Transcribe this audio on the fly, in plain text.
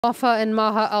Wafa and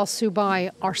Maha al-Subai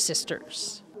are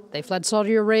sisters. They fled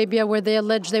Saudi Arabia, where they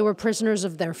allege they were prisoners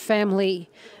of their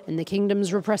family and the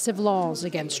kingdom's repressive laws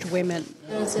against women.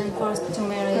 Girls are forced to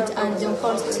marry and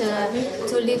forced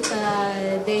to leave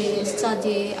their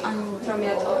study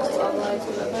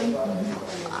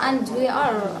and we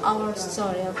are our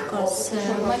story, of course.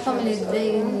 My family,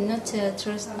 they not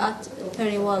trust us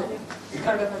very well.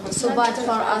 So bad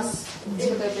for us,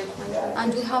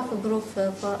 and we have a proof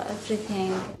for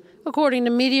everything. According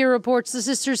to media reports, the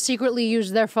sisters secretly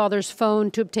used their father's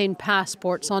phone to obtain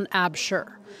passports on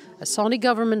Abshir, a Saudi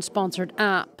government-sponsored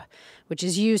app, which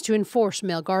is used to enforce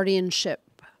male guardianship.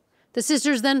 The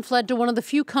sisters then fled to one of the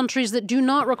few countries that do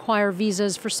not require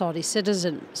visas for Saudi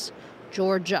citizens,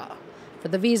 Georgia. For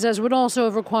the visas would also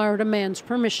have required a man's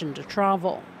permission to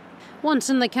travel. Once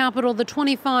in the capital, the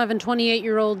 25 and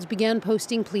 28-year-olds began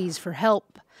posting pleas for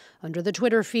help under the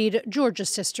Twitter feed Georgia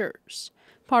Sisters.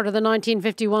 Part of the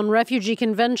 1951 Refugee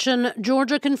Convention,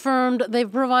 Georgia confirmed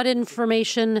they've provided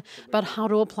information about how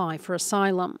to apply for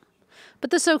asylum.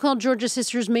 But the so-called Georgia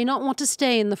Sisters may not want to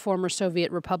stay in the former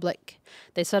Soviet republic.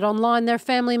 They said online their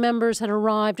family members had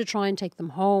arrived to try and take them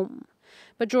home.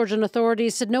 But Georgian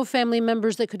authorities said no family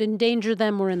members that could endanger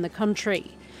them were in the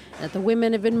country, and that the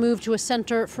women have been moved to a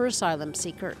center for asylum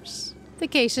seekers. The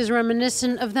case is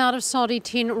reminiscent of that of Saudi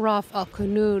teen Raf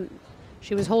al-Qunun.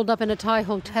 She was holed up in a Thai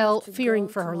hotel, fearing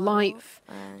for her life,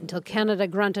 until Canada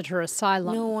granted her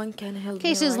asylum. No one can help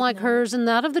Cases like hers and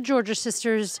that of the Georgia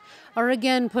Sisters are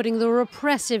again putting the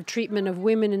repressive treatment of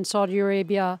women in Saudi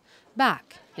Arabia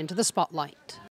back into the spotlight.